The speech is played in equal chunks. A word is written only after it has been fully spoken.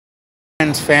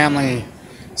friends, family,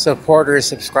 supporters,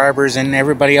 subscribers, and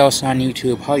everybody else on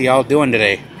YouTube. How y'all doing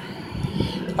today?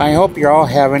 I hope you're all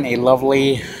having a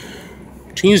lovely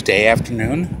Tuesday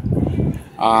afternoon.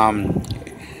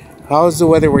 How's the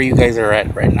weather where you guys are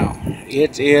at right now?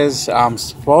 It is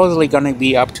supposedly going to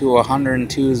be up to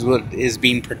 102 is what is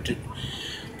being predicted,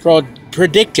 by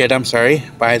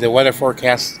the weather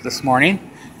forecast this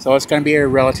morning. So it's going to be a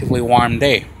relatively warm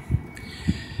day.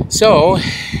 So,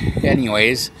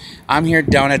 anyways, I'm here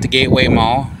down at the Gateway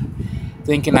Mall,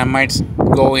 thinking I might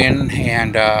go in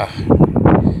and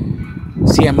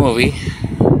see a movie.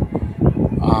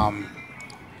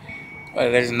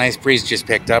 There's a nice breeze just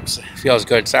picked up, so it feels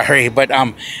good. Sorry, but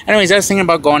anyways, I was thinking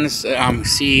about going to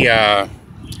see The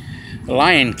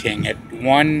Lion King at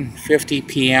 1:50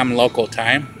 p.m. local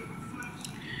time,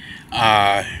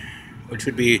 which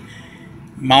would be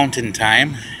Mountain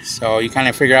Time. So you kind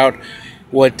of figure out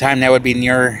what time that would be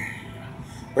near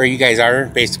where you guys are,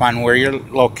 based upon where you're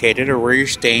located or where you're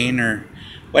staying or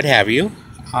what have you.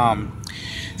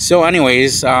 So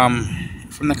anyways,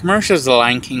 from the commercials, The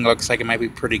Lion King looks like it might be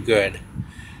pretty good.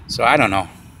 So I don't know.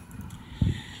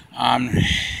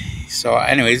 So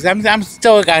anyways, I'm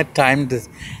still got time to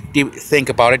think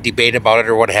about it, debate about it,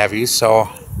 or what have you. So,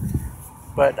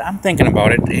 but I'm thinking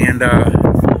about it, and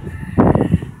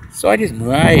so I just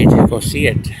might go see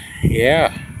it.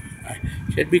 Yeah,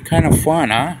 should be kind of fun,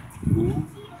 huh?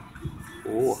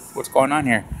 Ooh, what's going on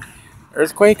here?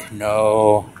 Earthquake?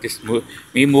 No, just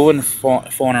me moving the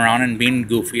phone around and being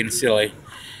goofy and silly.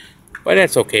 But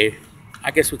that's okay. I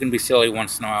guess we can be silly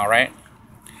once in a while, right?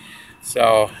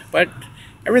 So, but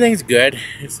everything's good.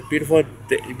 It's a beautiful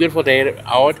day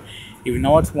out, even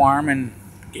though it's warm and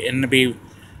getting to be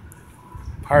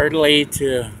partly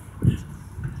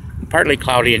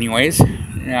cloudy, anyways.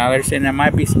 Yeah, they're saying there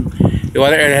might be the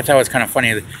weather. That's always kind of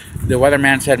funny. The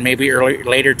weatherman said maybe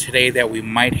later today that we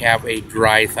might have a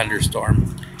dry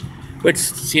thunderstorm, which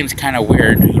seems kind of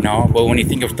weird, you know. But when you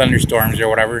think of thunderstorms or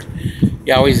whatever,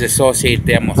 you always associate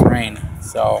them with rain.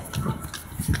 So,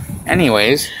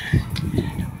 anyways,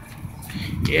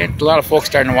 yeah, a lot of folks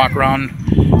starting to walk around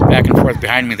back and forth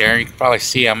behind me there. You can probably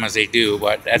see them as they do,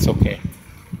 but that's okay.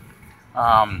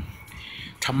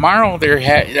 Tomorrow,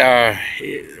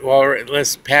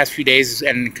 this past few days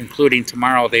and concluding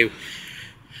tomorrow,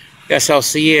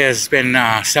 SLC has been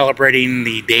celebrating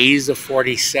the Days of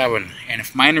 47. And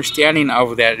if my understanding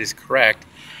of that is correct,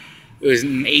 it was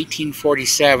in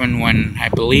 1847 when I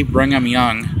believe Brigham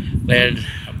Young led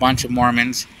a bunch of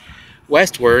Mormons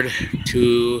westward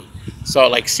to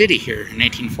Salt Lake City here in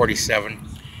 1847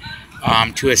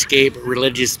 to escape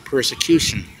religious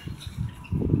persecution.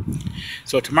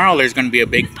 So tomorrow there's going to be a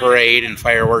big parade and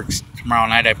fireworks tomorrow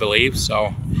night, I believe.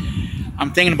 So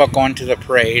I'm thinking about going to the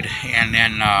parade and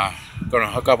then going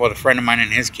to hook up with a friend of mine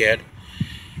and his kid.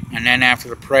 And then after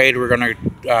the parade, we're going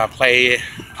to play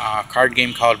a card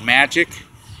game called Magic.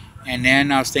 And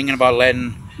then I was thinking about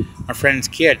letting my friend's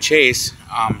kid, Chase,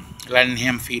 letting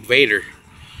him feed Vader.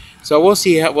 So we'll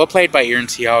see. We'll play it by ear and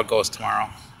see how it goes tomorrow,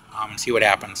 and see what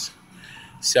happens.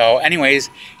 So anyways,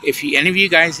 if any of you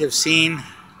guys have seen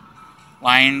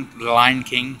The Lion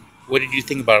King, what did you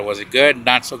think about it? Was it good,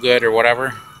 not so good, or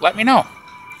whatever? Let me know.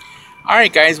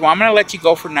 Alright guys, well I'm going to let you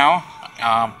go for now.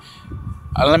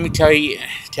 Let me tell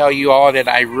you all that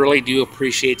I really do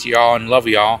appreciate you all and love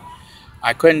you all.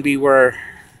 I couldn't be where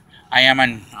I am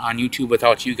on YouTube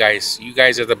without you guys. You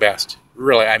guys are the best.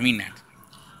 Really, I mean that.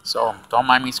 So don't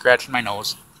mind me scratching my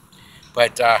nose.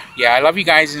 But yeah, I love you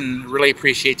guys and really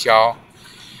appreciate y'all.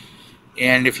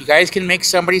 And if you guys can make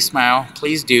somebody smile,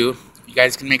 please do. If you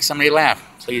guys can make somebody laugh,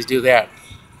 please do that.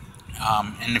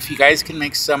 And if you guys can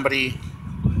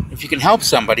if you can help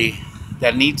somebody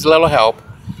that needs a little help,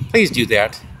 please do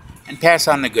that. And pass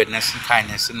on the goodness and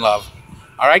kindness and love.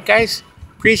 Alright guys?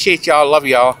 Appreciate y'all. Love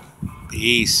y'all.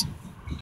 Peace.